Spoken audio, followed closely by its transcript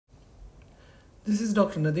This is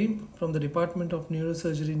Dr. Nadeem from the Department of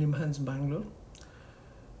Neurosurgery, NIMHANS, Bangalore.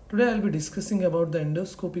 Today I'll be discussing about the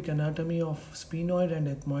endoscopic anatomy of sphenoid and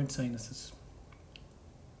ethmoid sinuses.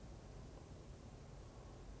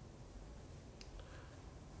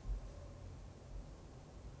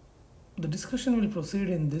 The discussion will proceed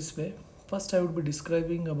in this way. First I would be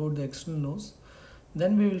describing about the external nose.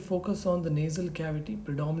 Then we will focus on the nasal cavity,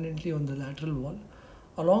 predominantly on the lateral wall,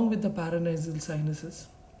 along with the paranasal sinuses.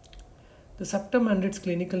 The septum and its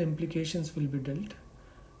clinical implications will be dealt.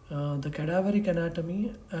 The cadaveric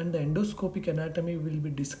anatomy and the endoscopic anatomy will be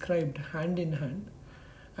described hand in hand,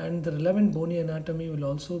 and the relevant bony anatomy will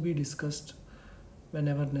also be discussed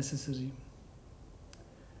whenever necessary.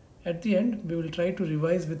 At the end, we will try to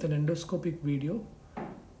revise with an endoscopic video.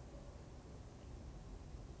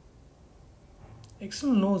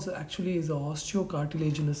 External nose actually is a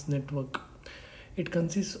osteocartilaginous network. It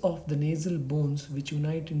consists of the nasal bones which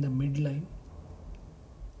unite in the midline,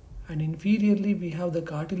 and inferiorly we have the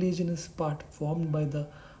cartilaginous part formed by the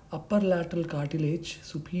upper lateral cartilage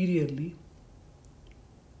superiorly,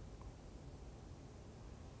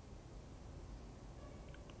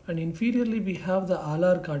 and inferiorly we have the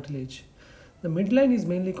alar cartilage. The midline is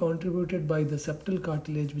mainly contributed by the septal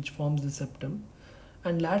cartilage which forms the septum,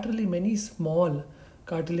 and laterally many small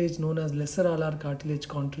cartilage known as lesser alar cartilage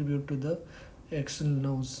contribute to the external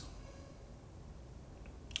nose.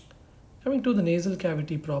 Coming to the nasal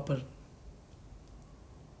cavity proper.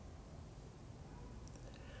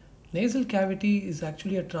 Nasal cavity is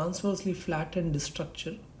actually a transversely flattened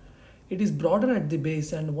structure. It is broader at the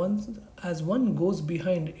base, and as one goes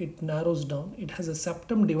behind, it narrows down. It has a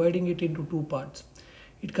septum dividing it into two parts.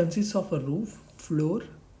 It consists of a roof, floor,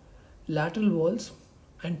 lateral walls,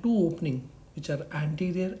 and two openings, which are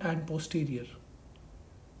anterior and posterior.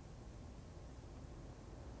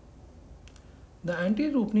 The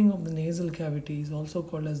anterior opening of the nasal cavity is also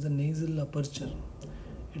called as the nasal aperture.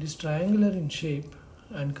 It is triangular in shape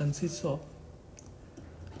and consists of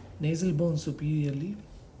nasal bone superiorly,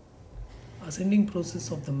 ascending process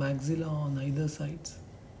of the maxilla on either sides,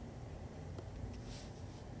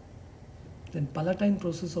 then palatine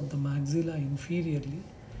process of the maxilla inferiorly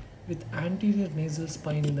with anterior nasal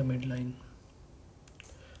spine in the midline.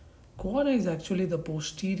 Choana is actually the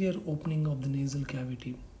posterior opening of the nasal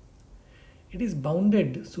cavity. It is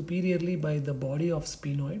bounded superiorly by the body of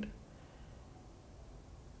sphenoid.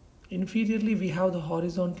 Inferiorly we have the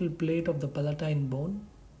horizontal plate of the palatine bone.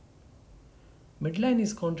 Midline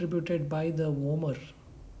is contributed by the vomer,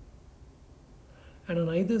 and on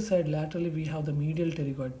either side laterally we have the medial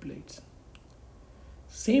pterygoid plates.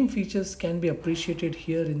 Same features can be appreciated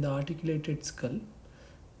here in the articulated skull,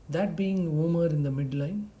 that being vomer in the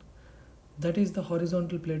midline, that is the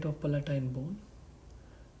horizontal plate of palatine bone,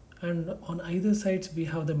 and on either sides we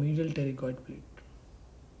have the medial pterygoid plate.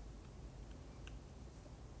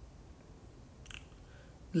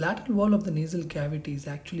 The lateral wall of the nasal cavity is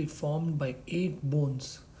actually formed by 8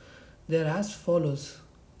 bones. They are as follows.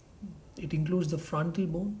 It includes the frontal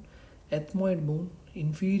bone, ethmoid bone,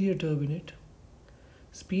 inferior turbinate,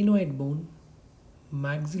 sphenoid bone,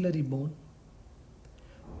 maxillary bone,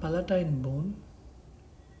 palatine bone,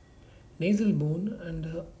 nasal bone,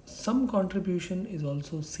 and some contribution is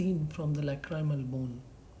also seen from the lacrimal bone.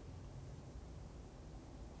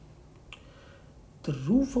 The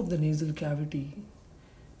roof of the nasal cavity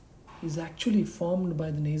is actually formed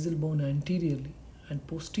by the nasal bone anteriorly, and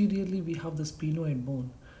posteriorly we have the sphenoid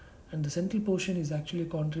bone, and the central portion is actually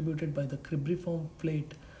contributed by the cribriform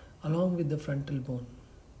plate along with the frontal bone.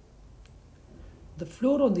 The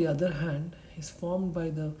floor, on the other hand, is formed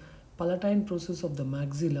by the palatine process of the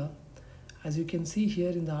maxilla. As you can see here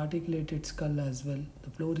in the articulated skull as well, the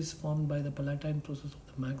floor is formed by the palatine process of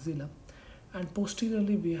the maxilla, and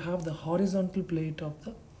posteriorly we have the horizontal plate of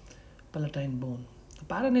the palatine bone. The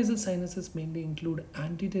paranasal sinuses mainly include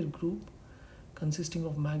anterior group consisting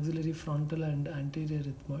of maxillary, frontal, and anterior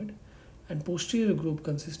ethmoid, and posterior group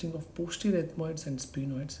consisting of posterior ethmoids and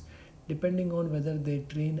sphenoids, depending on whether they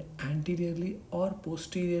drain anteriorly or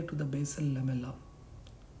posterior to the basal lamella.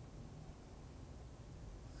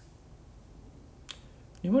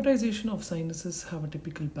 Pneumatization of sinuses have a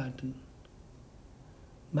typical pattern.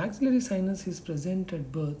 Maxillary sinus is present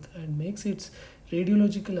at birth and makes its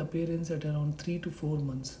radiological appearance at around 3 to 4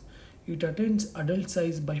 months. It attains adult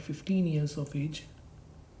size by 15 years of age.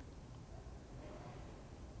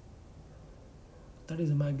 That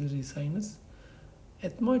is a maxillary sinus.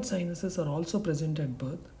 Ethmoid sinuses are also present at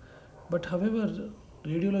birth, but however,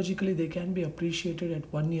 radiologically they can be appreciated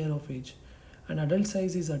at 1 year of age, and adult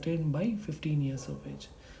size is attained by 15 years of age.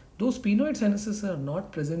 Those sphenoid sinuses are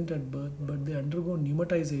not present at birth, but they undergo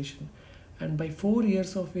pneumatization And by 4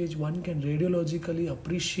 years of age, one can radiologically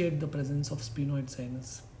appreciate the presence of sphenoid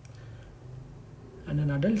sinus. And an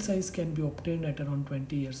adult size can be obtained at around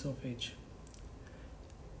 20 years of age.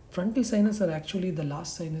 Frontal sinus are actually the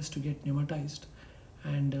last sinus to get pneumatized,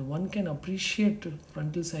 and one can appreciate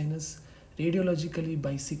frontal sinus radiologically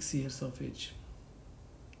by 6 years of age.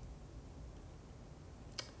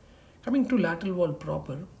 Coming to lateral wall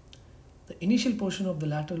proper, the initial portion of the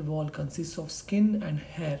lateral wall consists of skin and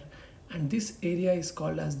hair, and this area is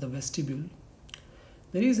called as the vestibule.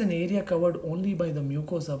 There is an area covered only by the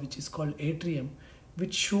mucosa, which is called atrium,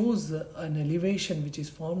 which shows an elevation which is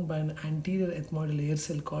formed by an anterior ethmoidal air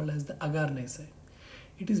cell called as the agar nasi.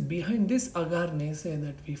 It is behind this agar nasi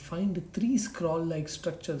that we find 3 scroll-like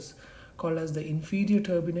structures called as the inferior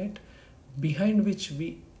turbinate, behind which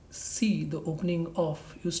we see the opening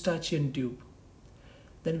of eustachian tube.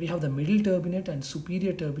 Then we have the middle turbinate and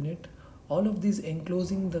superior turbinate, all of these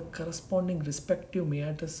enclosing the corresponding respective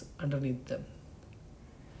meatus underneath them.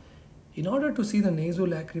 In order to see the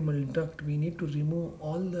nasolacrimal duct, we need to remove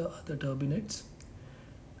all the other turbinates,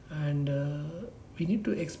 and we need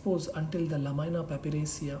to expose until the lamina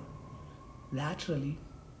papyracea laterally.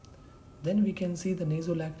 Then we can see the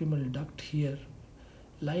nasolacrimal duct here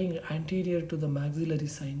lying anterior to the maxillary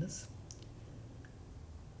sinus.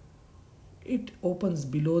 It opens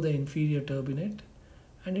below the inferior turbinate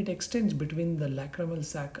and it extends between the lacrimal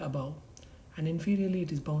sac above, and inferiorly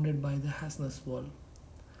it is bounded by the Hasner's wall.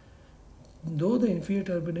 Though the inferior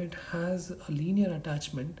turbinate has a linear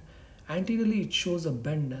attachment, anteriorly it shows a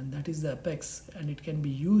bend, and that is the apex, and it can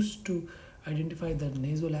be used to identify the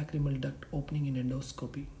nasolacrimal duct opening in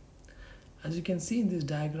endoscopy. As you can see in this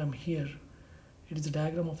diagram here, it is a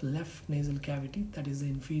diagram of left nasal cavity, that is the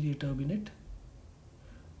inferior turbinate,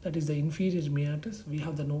 that is the inferior meatus. We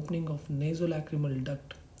have an opening of nasolacrimal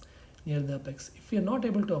duct near the apex. If we are not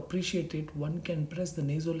able to appreciate it, one can press the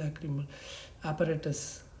nasolacrimal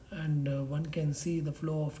apparatus and one can see the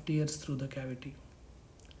flow of tears through the cavity.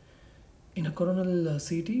 In a coronal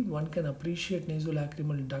CT, one can appreciate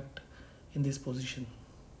nasolacrimal duct in this position.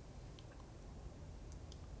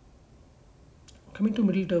 Coming to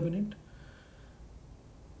middle turbinate.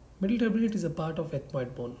 Middle turbinate is a part of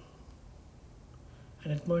ethmoid bone.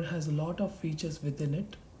 And ethmoid has a lot of features within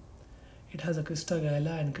it. It has a crista galli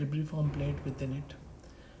and cribriform plate within it.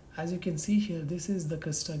 As you can see here, this is the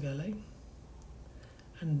crista galli,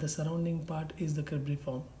 and the surrounding part is the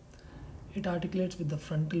cribriform. It articulates with the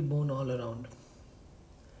frontal bone all around.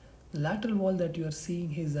 The lateral wall that you are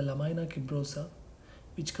seeing is the lamina fibrosa,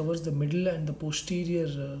 which covers the middle and the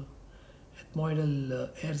posterior ethmoidal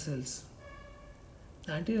air cells.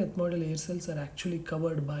 The anterior ethmoidal air cells are actually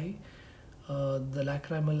covered by the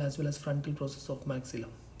lacrimal as well as frontal process of maxilla.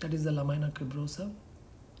 That is the lamina fibrosa.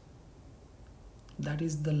 That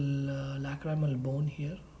is the lacrimal bone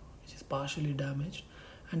here, which is partially damaged,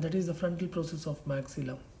 and that is the frontal process of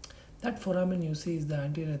maxilla. That foramen you see is the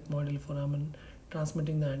anterior ethmoidal foramen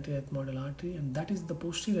transmitting the anterior ethmoidal artery, and that is the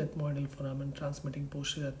posterior ethmoidal foramen transmitting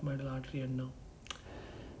posterior ethmoidal artery and nerve.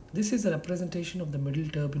 This is a representation of the middle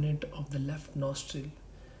turbinate of the left nostril.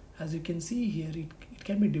 As you can see here, it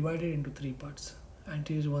can be divided into 3 parts.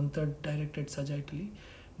 Anterior 1/3 directed sagittally,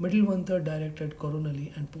 middle 1/3 directed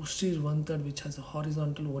coronally, and posterior 1/3 which has a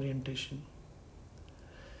horizontal orientation.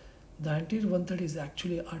 The anterior 1/3 is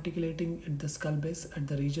actually articulating at the skull base at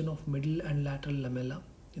the region of middle and lateral lamella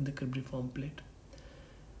in the cribriform plate.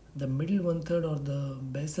 The middle 1/3 or the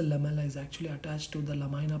basal lamella is actually attached to the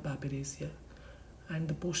lamina papyracea, and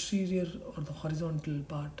the posterior or the horizontal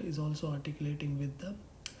part is also articulating with the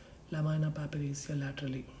lamina papyracea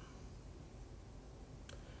laterally.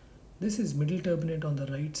 This is middle turbinate on the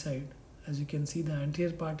right side. As you can see, the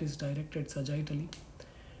anterior part is directed sagittally.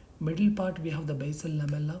 Middle part we have the basal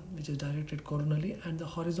lamella which is directed coronally, and the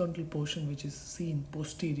horizontal portion which is seen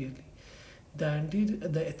posteriorly.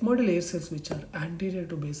 The ethmoidal air cells which are anterior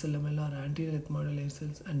to basal lamella are anterior ethmoidal air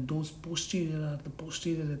cells, and those posterior are the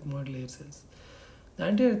posterior ethmoidal air cells. The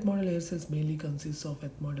anterior ethmoidal air cells mainly consists of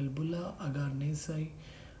ethmoidal bulla, agar nasi,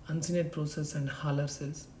 uncinate process, and Haller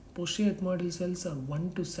cells. Posterior ethmoidal cells are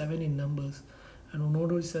 1 to 7 in numbers, and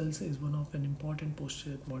nodal cells is one of an important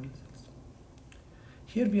posterior ethmoidal cells.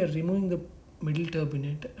 Here we are removing the middle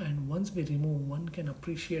turbinate, and once we remove, one can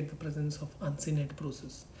appreciate the presence of uncinate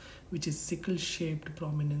process, which is sickle-shaped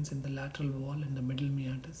prominence in the lateral wall and the middle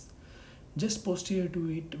meatus. Just posterior to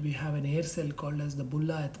it, we have an air cell called as the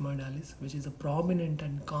bulla ethmoidalis, which is a prominent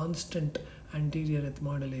and constant anterior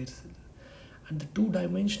ethmoidal air cell. And the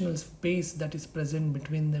two-dimensional space that is present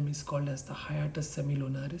between them is called as the hiatus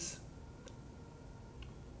semilunaris.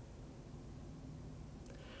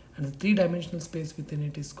 and the three-dimensional space within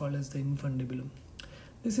it is called as the infundibulum.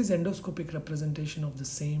 This is endoscopic representation of the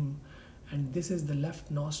same, and this is the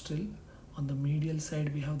left nostril. On the medial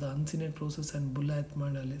side we have the uncinate process and bulla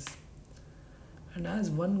ethmoidalis. And as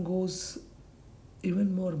one goes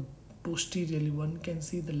even more posteriorly, one can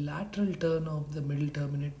see the lateral turn of the middle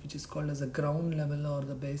turbinate, which is called as the ground lamella or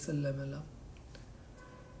the basal lamella.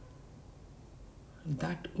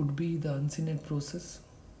 That would be the uncinate process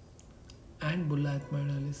and bulla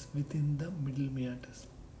ethmoidalis within the middle meatus.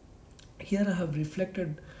 Here I have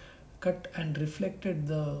cut and reflected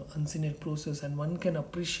the uncinate process, and one can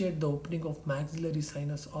appreciate the opening of maxillary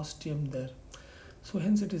sinus ostium there. So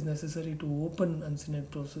hence it is necessary to open uncinate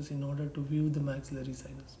process in order to view the maxillary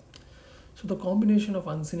sinus. So the combination of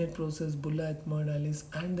uncinate process, bulla ethmoidalis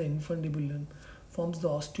and the infundibulum forms the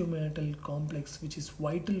osteomeatal complex, which is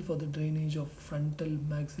vital for the drainage of frontal,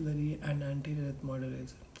 maxillary and anterior ethmoidal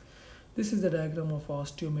areas. This is the diagram of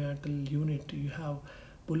osteomeatal unit. You have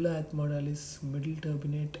bulla ethmoidalis, middle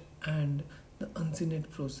turbinate and the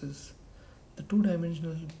uncinate process. The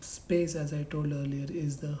two-dimensional space, as I told earlier,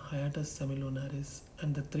 is the hiatus semilunaris,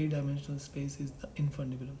 and the three-dimensional space is the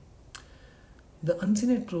infundibulum. The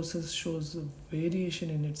uncinate process shows a variation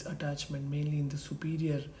in its attachment, mainly in the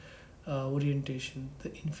superior orientation.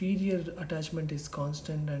 The inferior attachment is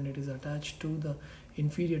constant and it is attached to the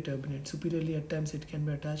inferior turbinate. Superiorly, at times it can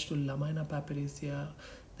be attached to lamina papyracea,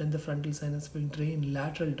 then the frontal sinus will drain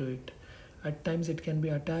lateral to it. At times it can be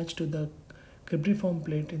attached to the cribriform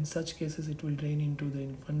plate. In such cases it will drain into the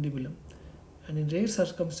infundibulum, and in rare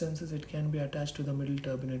circumstances it can be attached to the middle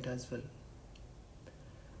turbinate as well.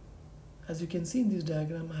 As you can see in this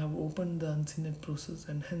diagram, I have opened the uncinate process,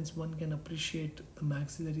 and hence one can appreciate the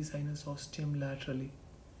maxillary sinus ostium laterally.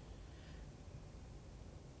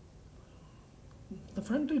 The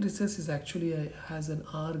frontal recess is actually has an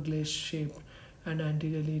hourglass shape, and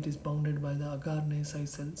anteriorly it is bounded by the agar nasi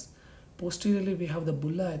cells. Posteriorly we have the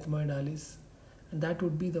bulla ethmoidalis, and that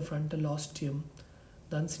would be the frontal ostium.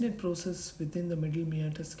 The uncinate process within the middle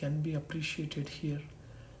meatus can be appreciated here,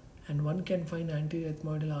 and one can find anterior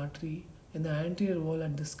ethmoidal artery in the anterior wall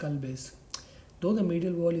at the skull base. Though the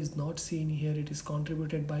medial wall is not seen here, it is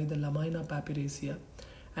contributed by the lamina papyracea,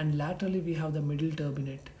 and laterally we have the middle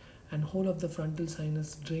turbinate, and whole of the frontal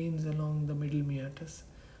sinus drains along the middle meatus,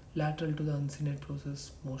 lateral to the uncinate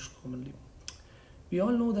process most commonly. We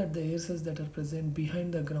all know that the air cells that are present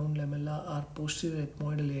behind the ground lamella are posterior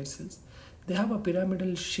ethmoidal air cells. They have a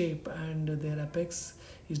pyramidal shape and their apex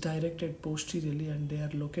is directed posteriorly, and they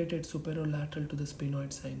are located superolateral to the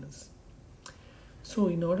sphenoid sinus. So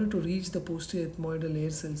in order to reach the posterior ethmoidal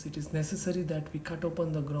air cells, it is necessary that we cut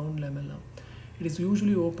open the ground lamella. It is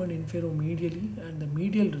usually opened inferomedially, and the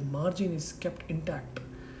medial margin is kept intact.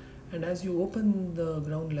 And as you open the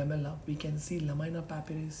ground lamella, we can see lamina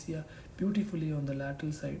papyracea beautifully on the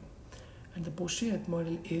lateral side. And the posterior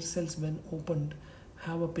ethmoidal air cells, when opened,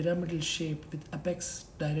 have a pyramidal shape with apex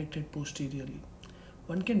directed posteriorly.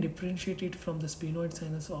 One can differentiate it from the sphenoid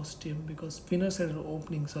sinus ostium because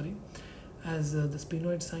as the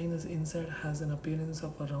sphenoid sinus inside has an appearance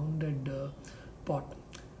of a rounded pot.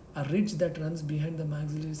 A ridge that runs behind the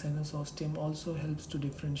maxillary sinus ostium also helps to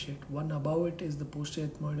differentiate. One above it is the posterior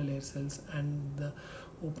ethmoidal air cells, and the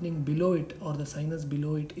opening below it, or the sinus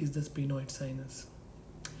below it, is the sphenoid sinus.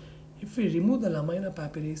 If we remove the lamina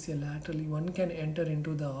papyracea laterally, one can enter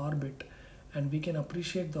into the orbit, and we can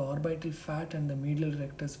appreciate the orbital fat and the medial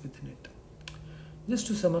rectus within it. Just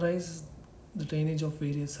to summarize the drainage of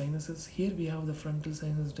various sinuses, here we have the frontal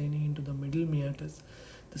sinus draining into the middle meatus,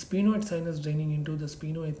 the sphenoid sinus draining into the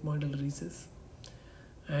sphenoethmoidal recess,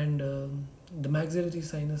 and the maxillary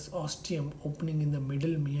sinus ostium opening in the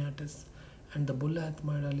middle meatus, and the bulla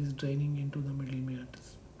ethmoidalis draining into the middle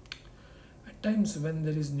meatus. At times when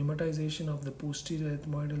there is pneumatization of the posterior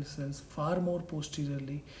ethmoidal cells far more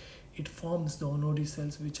posteriorly, it forms the onodi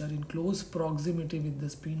cells, which are in close proximity with the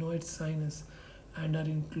sphenoid sinus and are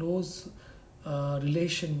in close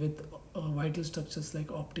relation with vital structures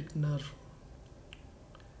like optic nerve.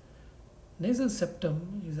 Nasal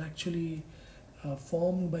septum is actually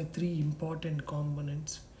formed by three important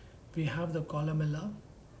components. We have the columella,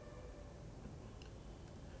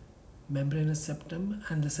 membranous septum,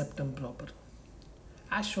 and the septum proper.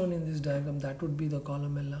 As shown in this diagram, that would be the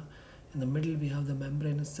columella. In the middle we have the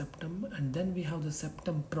membranous septum, and then we have the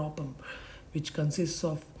septum proper, which consists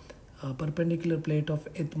of a perpendicular plate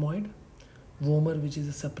of ethmoid, vomer, which is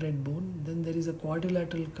a separate bone. Then there is a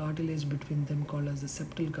quadrilateral cartilage between them called as the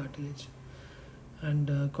septal cartilage,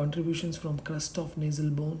 and contributions from crust of nasal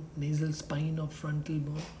bone, nasal spine of frontal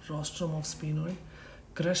bone, rostrum of sphenoid,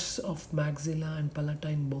 crusts of maxilla and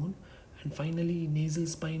palatine bone, And finally, nasal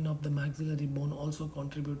spine of the maxillary bone also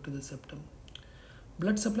contribute to the septum.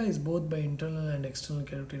 Blood supply is both by internal and external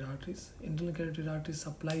carotid arteries. Internal carotid artery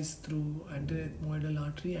supplies through anterior ethmoidal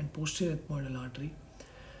artery and posterior ethmoidal artery.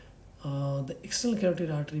 The external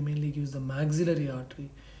carotid artery mainly gives the maxillary artery,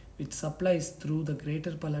 which supplies through the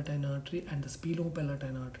greater palatine artery and the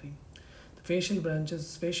sphenopalatine artery. The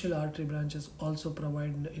facial artery branches also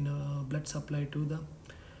provide blood supply to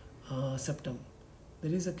the septum.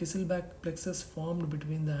 There is a Kisselback plexus formed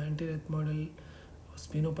between the anterior ethmoidal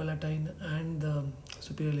sphenopalatine and the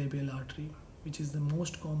superior labial artery, which is the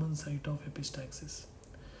most common site of epistaxis.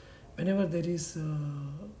 Whenever there is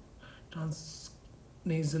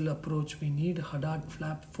transnasal approach, we need Haddad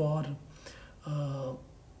flap for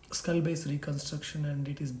skull base reconstruction, and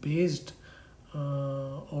it is based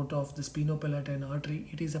out of the sphenopalatine artery.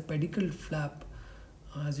 It is a pedicle flap,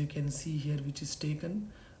 as you can see here, which is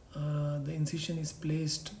taken. The incision is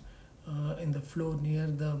placed in the floor near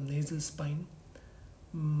the nasal spine,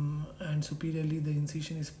 and superiorly the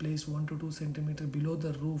incision is placed 1 to 2 centimeter below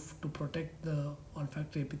the roof to protect the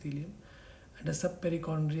olfactory epithelium, and a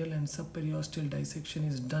subperichondrial and subperiosteal dissection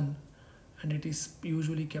is done, and it is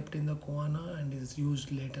usually kept in the choana and is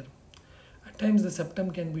used later. At times the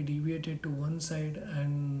septum can be deviated to one side,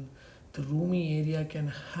 and the roomy area can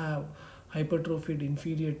have hypertrophied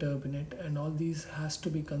inferior turbinate, and all these has to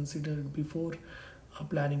be considered before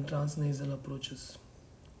planning transnasal approaches.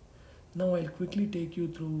 Now I'll quickly take you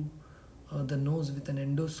through the nose with an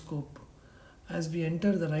endoscope. As we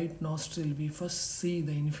enter the right nostril, we first see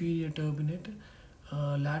the inferior turbinate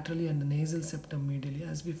laterally and the nasal septum medially.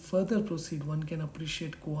 As we further proceed, one can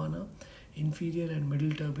appreciate choana, inferior and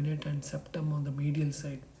middle turbinate, and septum on the medial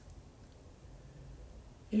side.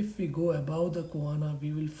 If we go above the choana,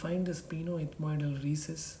 we will find the sphenoethmoidal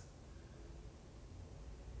recess,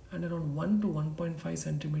 and around 1 to 1.5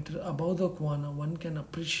 centimeter above the choana, one can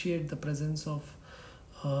appreciate the presence of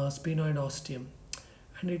sphenoid ostium.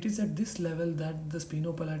 And it is at this level that the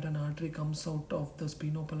sphenopalatine artery comes out of the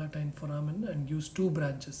sphenopalatine foramen and gives two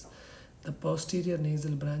branches: the posterior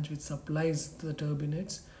nasal branch, which supplies the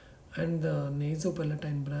turbinates, and the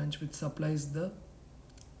nasopalatine branch, which supplies the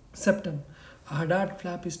septum. A Haddad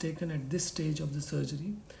flap is taken at this stage of the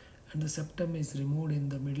surgery, and the septum is removed in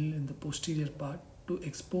the middle, in the posterior part, to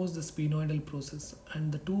expose the sphenoidal process,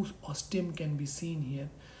 and the two ostium can be seen here,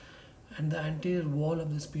 and the anterior wall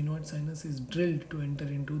of the sphenoid sinus is drilled to enter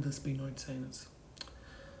into the sphenoid sinus.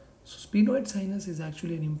 So sphenoid sinus is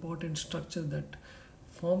actually an important structure that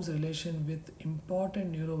forms relation with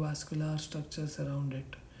important neurovascular structures around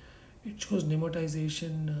it. It shows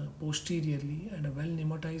pneumatization posteriorly, and a well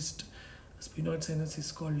pneumatized sphenoid sinus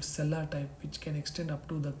is called cellar type, which can extend up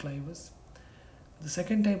to the clivus. The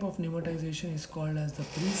second type of pneumatization is called as the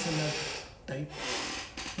precellar type,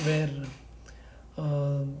 where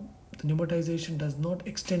the pneumatization does not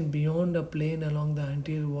extend beyond a plane along the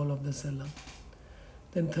anterior wall of the cella.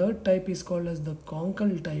 Then third type is called as the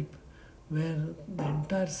conchal type, where the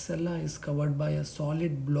entire cella is covered by a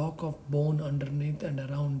solid block of bone underneath and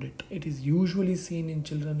around it. It is usually seen in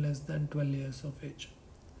children less than 12 years of age.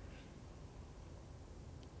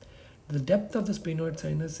 The depth of the sphenoid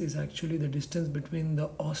sinus is actually the distance between the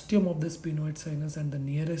ostium of the sphenoid sinus and the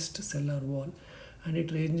nearest cellar wall, and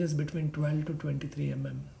it ranges between 12 to 23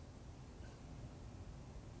 mm.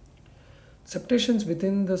 Septations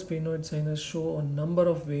within the sphenoid sinus show a number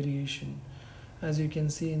of variation. As you can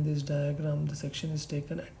see in this diagram, the section is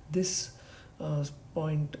taken at this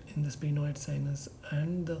point in the sphenoid sinus,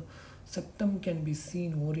 and the septum can be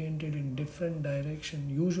seen oriented in different direction.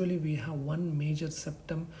 Usually we have one major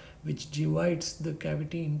septum which divides the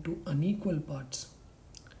cavity into unequal parts.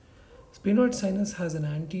 Sphenoid sinus has an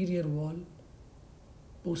anterior wall,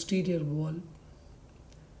 posterior wall,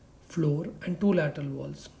 floor, and two lateral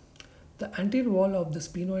walls. The anterior wall of the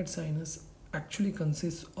sphenoid sinus actually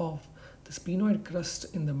consists of the sphenoid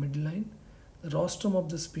crust in the midline, the rostrum of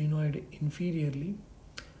the sphenoid inferiorly,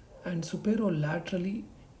 and superolaterally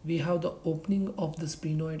we have the opening of the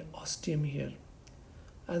sphenoid ostium here.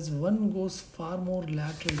 As one goes far more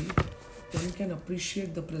laterally, one can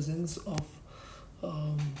appreciate the presence of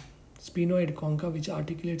sphenoid concha, which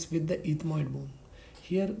articulates with the ethmoid bone.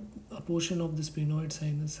 Here a portion of the sphenoid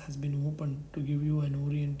sinus has been opened to give you an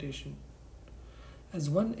orientation. As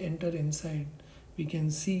one enters inside, we can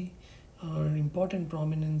see important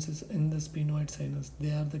prominences in the sphenoid sinus.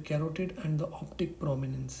 They are the carotid and the optic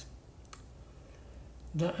prominence.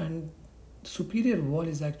 The superior wall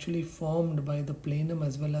is actually formed by the planum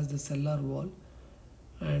as well as the cellar wall,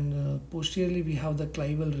 and posteriorly we have the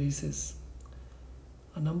clival recess.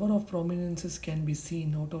 A number of prominences can be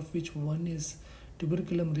seen, out of which one is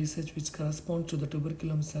tuberculum recess, which corresponds to the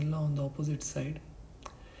tuberculum sella on the opposite side.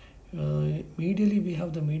 Medially, we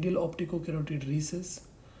have the medial opticocarotid recess,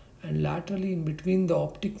 and laterally, in between the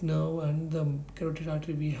optic nerve and the carotid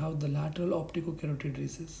artery, we have the lateral opticocarotid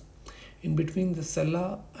recess. In between the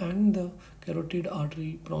sella and the carotid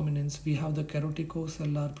artery prominence, we have the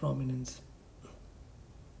caroticocellular prominence.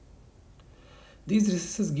 These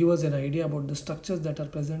recesses give us an idea about the structures that are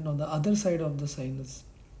present on the other side of the sinus.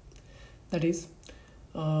 That is,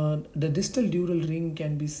 the distal dural ring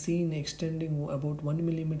can be seen extending about 1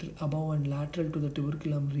 millimeter above and lateral to the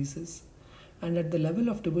tuberculum recess. And at the level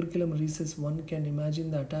of tuberculum recess, one can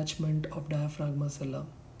imagine the attachment of diaphragma sella.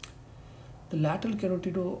 The lateral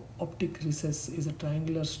carotido-optic recess is a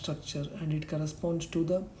triangular structure and it corresponds to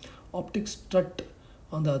the optic strut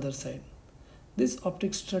on the other side. This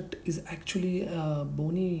optic strut is actually a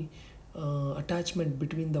bony attachment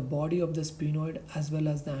between the body of the sphenoid as well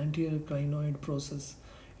as the anterior crinoid process.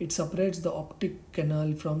 It separates the optic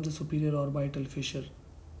canal from the superior orbital fissure.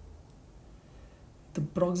 The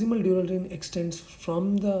proximal dural ring extends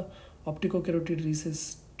from the opticocarotid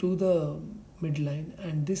recess to the midline,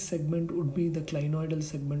 and this segment would be the clinoidal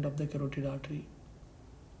segment of the carotid artery.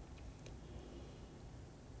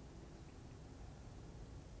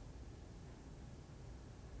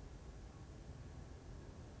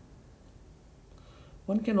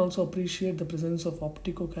 One can also appreciate the presence of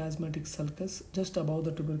opticochiasmatic sulcus just above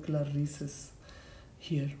the tubercular recess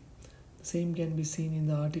here. The same can be seen in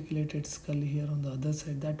the articulated skull here on the other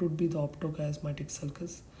side. That would be the optochiasmatic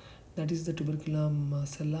sulcus. That is the tuberculum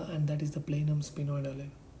sella, and that is the planum sphenoidale.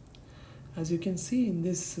 As you can see in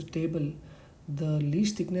this table, the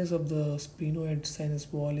least thickness of the sphenoid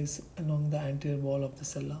sinus wall is along the anterior wall of the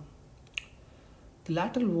sella. The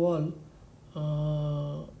lateral wall,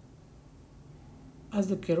 as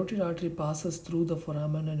the carotid artery passes through the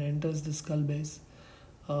foramen and enters the skull base,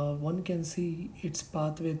 one can see its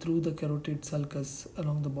pathway through the carotid sulcus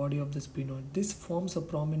along the body of the sphenoid. This forms a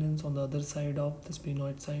prominence on the other side of the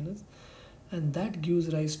sphenoid sinus, and that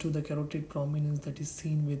gives rise to the carotid prominence that is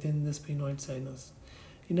seen within the sphenoid sinus.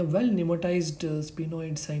 In a well pneumatized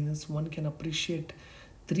sphenoid sinus, one can appreciate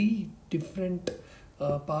three different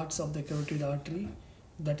parts of the carotid artery.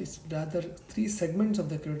 That is rather three segments of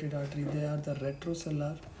the carotid artery. They are the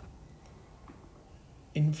retrocellular,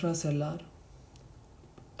 infracellular,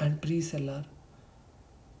 and precellular.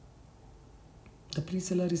 The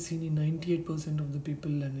precellular is seen in 98% of the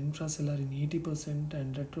people, and infracellular in 80%,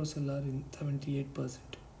 and retrocellular in 78%.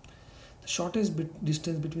 The shortest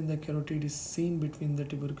distance between the carotid is seen between the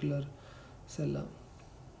tubercular sella.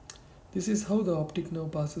 This is how the optic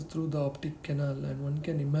nerve passes through the optic canal, and one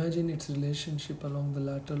can imagine its relationship along the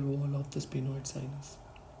lateral wall of the sphenoid sinus.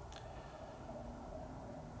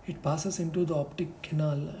 It passes into the optic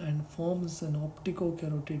canal and forms an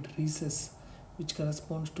opticocarotid recess which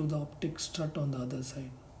corresponds to the optic strut on the other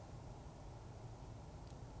side.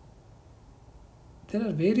 There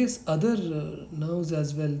are various other nerves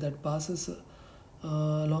as well that passes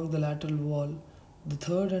along the lateral wall. The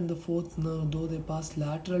third and the fourth nerve, though they pass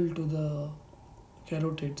lateral to the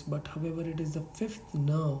carotids, but however it is the fifth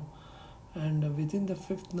nerve, and within the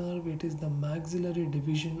fifth nerve it is the maxillary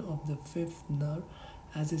division of the fifth nerve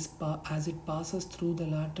as it passes through the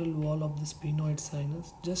lateral wall of the sphenoid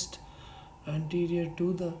sinus just anterior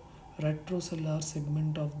to the retrocellular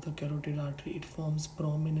segment of the carotid artery. It forms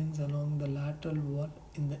prominence along the lateral wall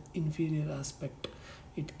in the inferior aspect.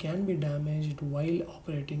 It can be damaged while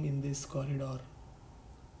operating in this corridor.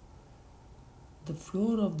 The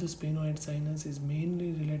floor of the sphenoid sinus is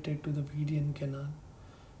mainly related to the Vedian canal.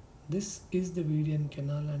 This is the Vedian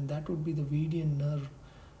canal, and that would be the Vedian nerve.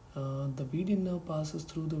 The Vedian nerve passes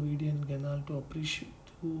through the Vedian canal to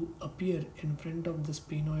appear in front of the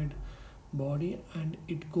sphenoid body, and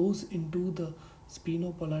it goes into the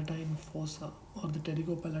sphenopalatine fossa or the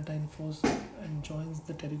pterygopalatine fossa and joins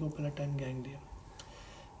the pterygopalatine ganglia.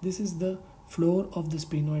 This is the floor of the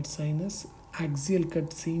sphenoid sinus, axial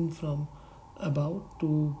cut seen from above.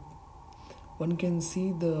 One can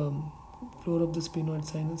see the floor of the sphenoid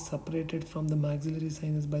sinus separated from the maxillary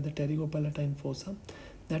sinus by the pterygopalatine fossa.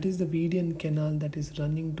 That is the Vedian canal that is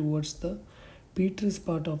running towards the petrous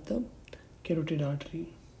part of the carotid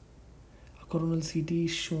artery. A coronal CT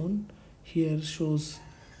is shown here, shows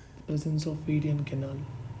the presence of Vedian canal.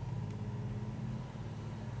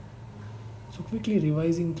 So quickly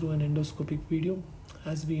revising through an endoscopic video,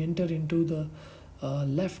 as we enter into the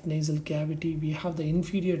left nasal cavity, we have the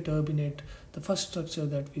inferior turbinate, the first structure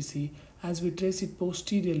that we see. As we trace it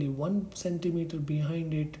posteriorly, 1 centimeter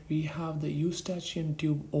behind it, we have the eustachian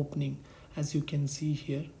tube opening, as you can see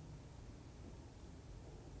here.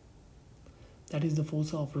 that is the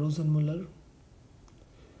fossa of Rosenmuller.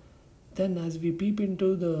 Then as we peep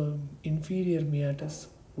into the inferior meatus,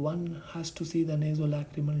 one has to see the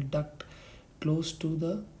nasolacrimal duct close to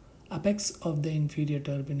the apex of the inferior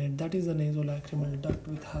turbinate. That is the nasolacrimal duct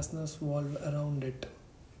with Hasner's valve around it.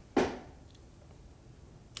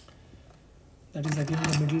 That is again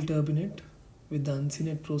the middle turbinate with the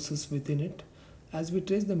uncinate process within it. As we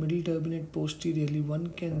trace the middle turbinate posteriorly, one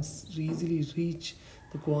can easily reach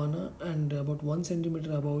the choana, and about 1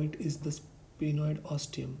 centimeter above it is the sphenoid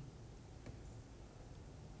ostium.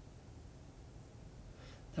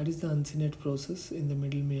 That is the uncinate process in the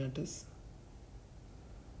middle meatus.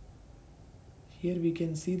 Here we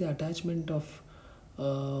can see the attachment of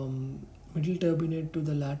middle turbinate to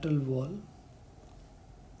the lateral wall.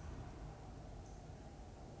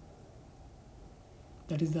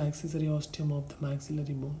 That is the accessory ostium of the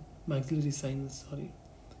maxillary sinus.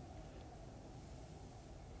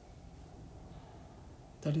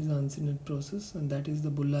 That is the uncinate process, and that is the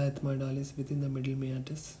bulla ethmoidalis within the middle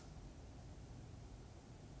meatus.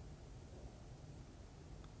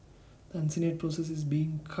 The uncinate process is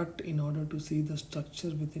being cut in order to see the structure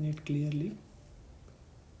within it clearly.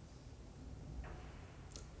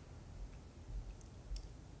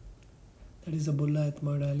 That is the bulla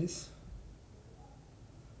ethmoidalis.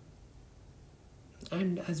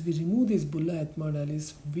 And as we remove this bulla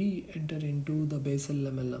ethmoidalis, we enter into the basal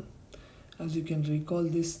lamella. As you can recall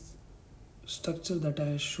this structure that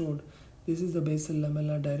I showed, this is the basal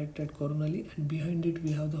lamella directed coronally, and behind it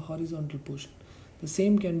we have the horizontal portion. The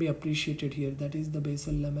same can be appreciated here. That is the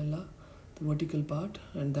basal lamella, the vertical part,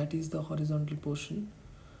 and that is the horizontal portion,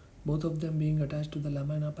 both of them being attached to the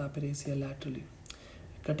lamina papyracea laterally.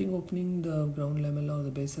 Cutting opening the ground lamella or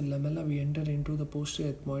the basal lamella, we enter into the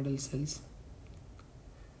posterior ethmoidal cells.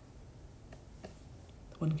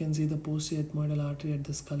 One can see the posterior ethmoidal artery at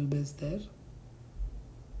the skull base there.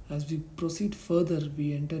 As we proceed further,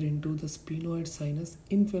 we enter into the sphenoid sinus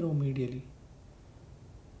inferomedially.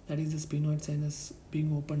 That is the sphenoid sinus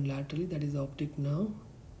being opened laterally. That is the optic nerve.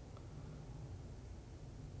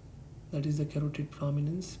 That is the carotid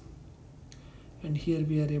prominence. And here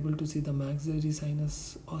we are able to see the maxillary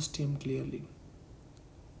sinus ostium clearly.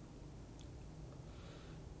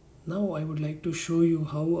 Now I would like to show you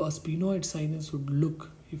how a sphenoid sinus would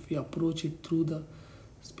look if we approach it through the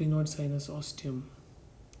sphenoid sinus ostium.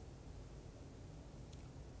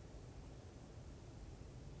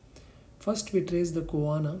 First we trace the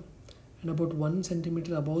choana, and about 1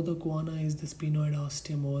 centimeter above the choana is the sphenoid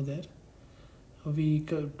ostium over there. We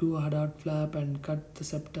do a Haddard flap and cut the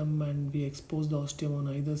septum, and we expose the ostium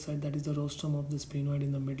on either side. That is the rostrum of the sphenoid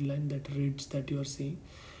in the midline, that ridge that you are seeing.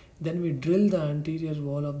 Then we drill the anterior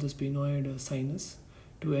wall of the sphenoid sinus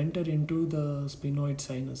to enter into the sphenoid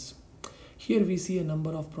sinus. Here we see a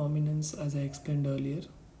number of prominence, as I explained earlier.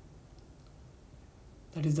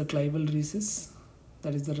 That is the clival recess,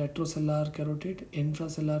 that is the retrocellular carotid,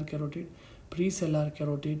 infracellular carotid, precellular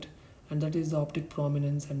carotid, and that is the optic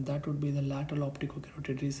prominence, and that would be the lateral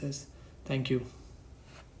opticocarotid recess. Thank you.